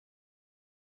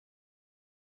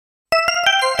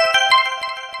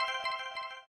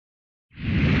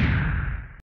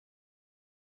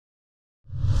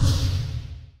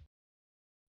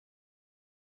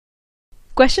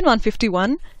Question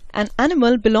 151. An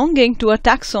animal belonging to a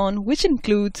taxon which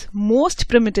includes most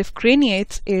primitive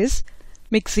craniates is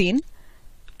Myxine,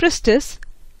 Pristis,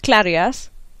 Clarias,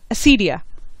 Acidia.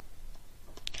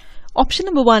 Option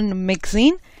number 1,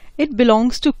 Myxine. It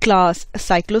belongs to class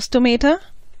Cyclostomata.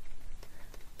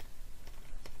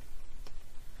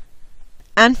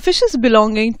 And fishes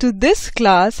belonging to this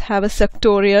class have a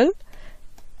suctorial,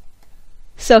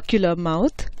 circular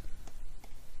mouth.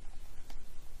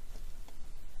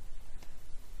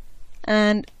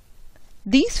 And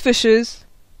these fishes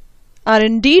are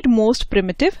indeed most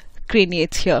primitive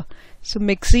craniates here. So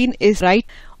Myxine is right.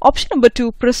 Option number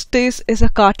 2, Pristis is a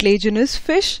cartilaginous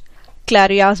fish.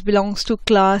 Clarias belongs to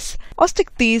class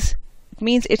Osteichthyes. It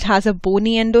means it has a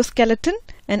bony endoskeleton.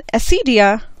 And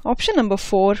Acidia, option number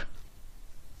 4.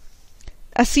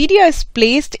 Acidia is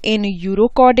placed in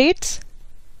Urochordates.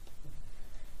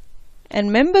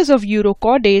 And members of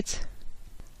Urochordates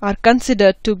are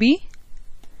considered to be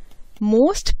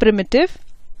most primitive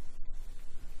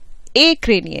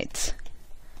acraniates.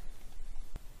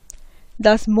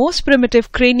 Thus, most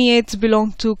primitive craniates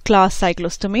belong to class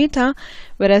Cyclostomata,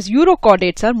 whereas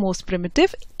Urochordates are most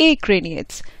primitive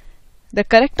acraniates. The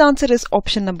correct answer is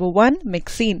option number 1,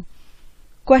 Myxine.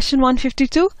 Question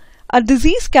 152. A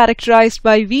disease characterized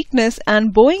by weakness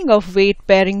and bowing of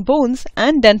weight-bearing bones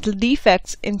and dental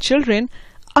defects in children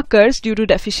occurs due to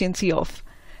deficiency of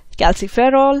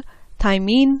calciferol,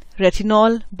 thymine,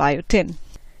 retinol, biotin.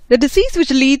 The disease which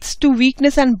leads to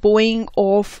weakness and bowing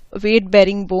of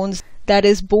weight-bearing bones, that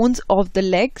is bones of the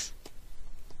legs,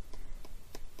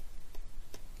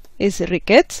 is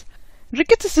rickets.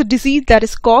 Rickets is a disease that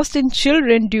is caused in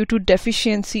children due to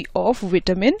deficiency of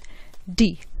vitamin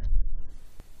D.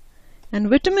 And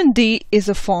vitamin D is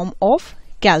a form of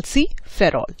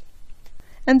calciferol.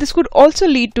 And this could also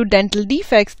lead to dental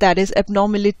defects, that is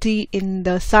abnormality in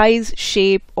the size,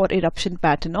 shape or eruption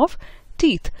pattern of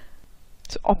teeth.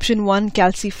 So option 1,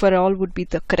 calciferol, would be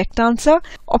the correct answer.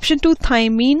 Option 2,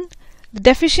 thymine. The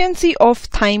deficiency of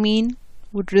thymine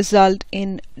would result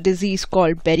in disease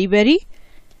called beriberi.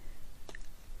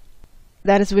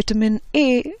 That is vitamin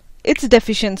A. Its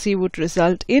deficiency would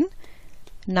result in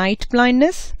night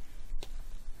blindness.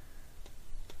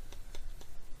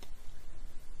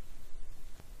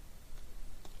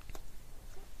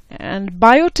 And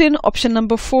biotin, option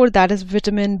number 4, that is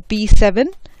vitamin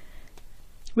B7.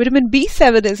 Vitamin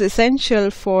B7 is essential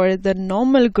for the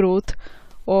normal growth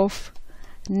of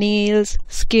nails,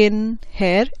 skin,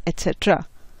 hair, etc.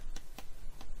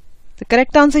 The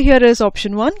correct answer here is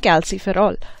option 1,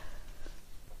 calciferol.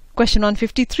 Question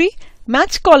 153.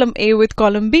 Match column A with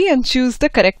column B and choose the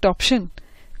correct option.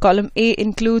 Column A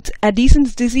includes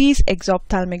Addison's disease,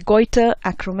 exophthalmic goiter,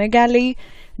 acromegaly,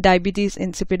 diabetes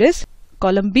insipidus.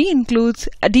 Column B includes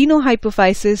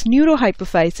adenohypophysis,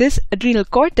 neurohypophysis, adrenal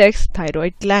cortex,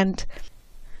 thyroid gland.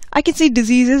 I can see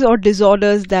diseases or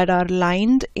disorders that are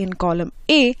lined in column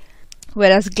A,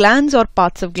 whereas glands or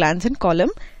parts of glands in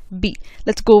column B.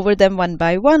 Let's go over them one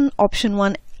by one. Option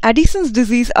 1, Addison's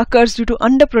disease occurs due to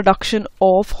underproduction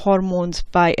of hormones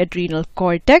by adrenal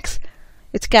cortex.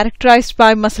 It's characterized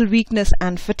by muscle weakness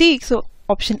and fatigue. So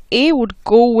option A would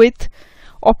go with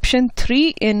option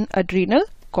 3 in adrenal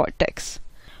cortex.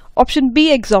 Option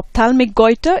B, exophthalmic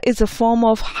goiter, is a form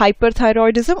of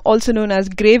hyperthyroidism, also known as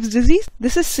Graves' disease.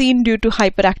 This is seen due to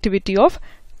hyperactivity of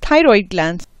thyroid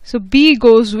glands. So B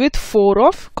goes with 4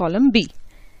 of column B.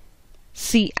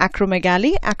 C,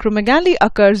 acromegaly. Acromegaly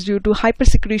occurs due to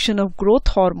hypersecretion of growth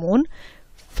hormone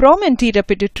from anterior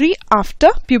pituitary after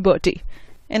puberty.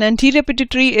 And anterior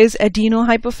pituitary is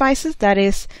adenohypophysis, that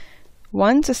is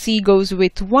 1. So C goes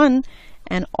with 1.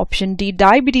 And option D,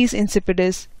 diabetes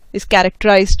insipidus, is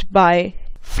characterized by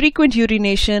frequent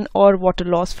urination or water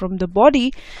loss from the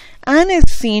body and is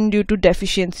seen due to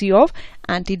deficiency of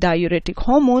antidiuretic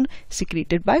hormone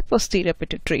secreted by posterior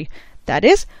pituitary. That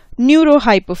is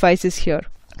neurohypophysis here.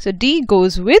 So D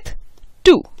goes with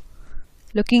 2.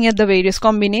 Looking at the various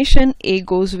combination, A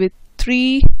goes with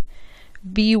 3,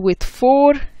 B with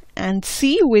 4 and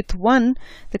C with 1.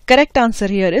 The correct answer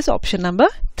here is option number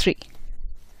 3.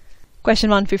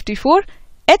 Question 154.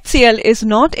 HCl is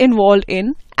not involved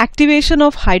in activation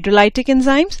of hydrolytic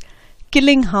enzymes,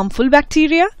 killing harmful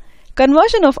bacteria,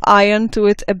 conversion of iron to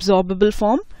its absorbable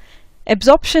form,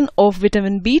 absorption of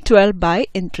vitamin B12 by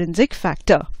intrinsic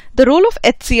factor. The role of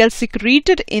HCl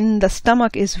secreted in the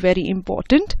stomach is very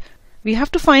important. We have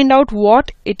to find out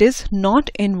what it is not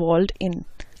involved in.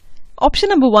 Option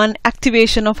number 1,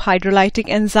 activation of hydrolytic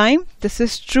enzyme. This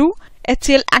is true.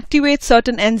 HCl activates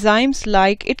certain enzymes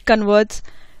like it converts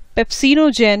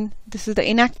pepsinogen this is the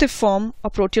inactive form, a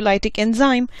proteolytic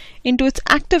enzyme, into its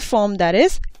active form, that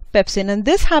is pepsin, and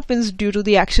this happens due to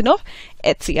the action of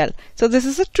HCl. So this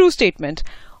is a true statement.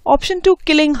 Option 2,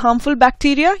 killing harmful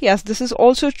bacteria. Yes, this is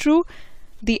also true.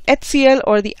 The HCl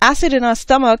or the acid in our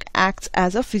stomach acts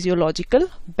as a physiological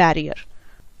barrier.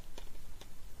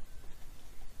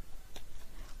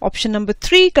 Option number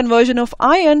 3, conversion of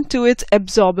iron to its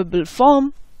absorbable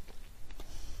form.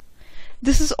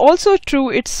 This is also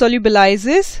true. It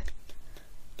solubilizes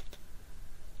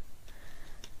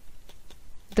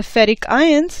the ferric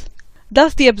ions.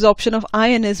 Thus the absorption of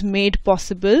iron is made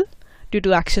possible due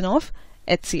to action of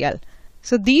HCl.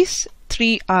 So these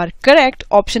 3 are correct.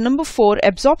 Option number 4,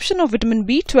 absorption of vitamin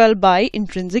B12 by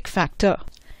intrinsic factor.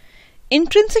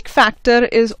 Intrinsic factor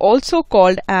is also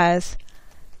called as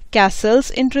Cassell's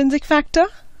intrinsic factor.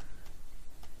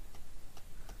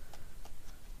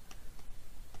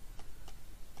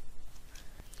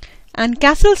 And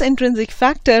Cassell's intrinsic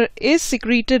factor is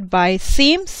secreted by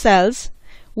same cells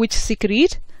which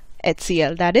secrete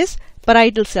HCl, that is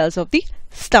parietal cells of the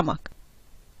stomach.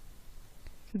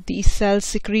 These cells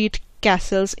secrete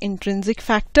Cassell's intrinsic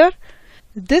factor.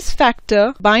 This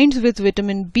factor binds with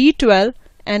vitamin B12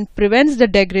 and prevents the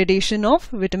degradation of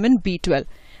vitamin B12,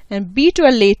 and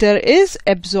B12 later is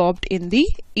absorbed in the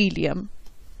ileum.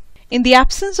 In the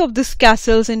absence of this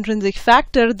Cassell's intrinsic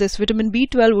factor, this vitamin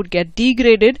B12 would get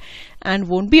degraded and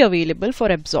won't be available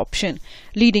for absorption,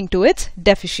 leading to its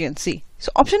deficiency.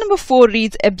 So option number 4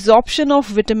 reads absorption of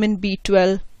vitamin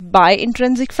B12 by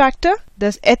intrinsic factor.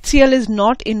 Thus HCl is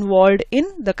not involved in.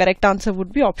 The correct answer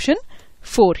would be option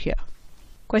 4 here.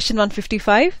 Question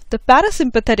 155. The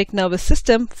parasympathetic nervous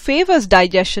system favors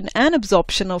digestion and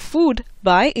absorption of food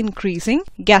by increasing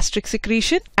gastric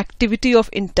secretion, activity of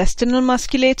intestinal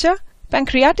musculature,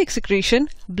 pancreatic secretion,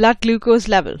 blood glucose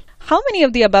level. How many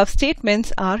of the above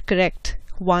statements are correct?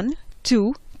 1,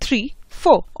 2, 3,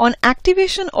 4. On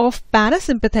activation of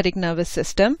parasympathetic nervous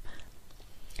system,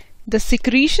 the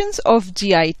secretions of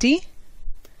GIT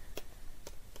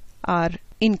are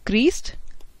increased.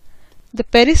 The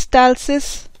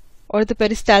peristalsis or the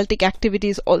peristaltic activity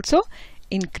is also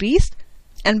increased,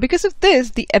 and because of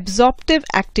this the absorptive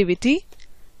activity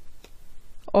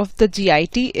of the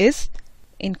GIT is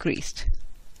increased.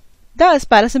 Thus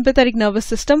parasympathetic nervous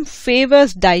system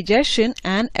favors digestion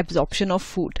and absorption of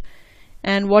food.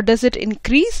 And what does it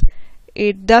increase?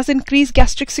 It does increase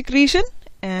gastric secretion,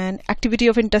 and activity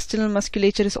of intestinal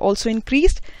musculature is also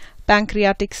increased,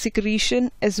 pancreatic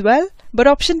secretion as well. But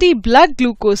option D, blood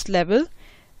glucose level,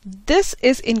 this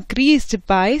is increased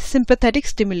by sympathetic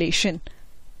stimulation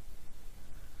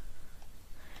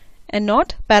and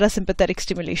not parasympathetic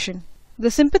stimulation.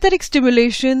 The sympathetic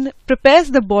stimulation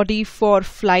prepares the body for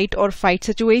flight or fight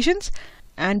situations,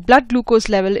 and blood glucose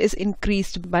level is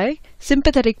increased by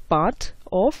sympathetic part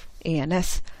of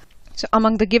ANS. So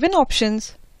among the given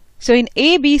options, so in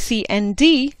A, B, C and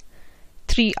D,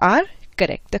 3 are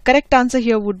correct. The correct answer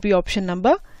here would be option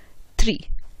number 3,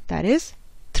 that is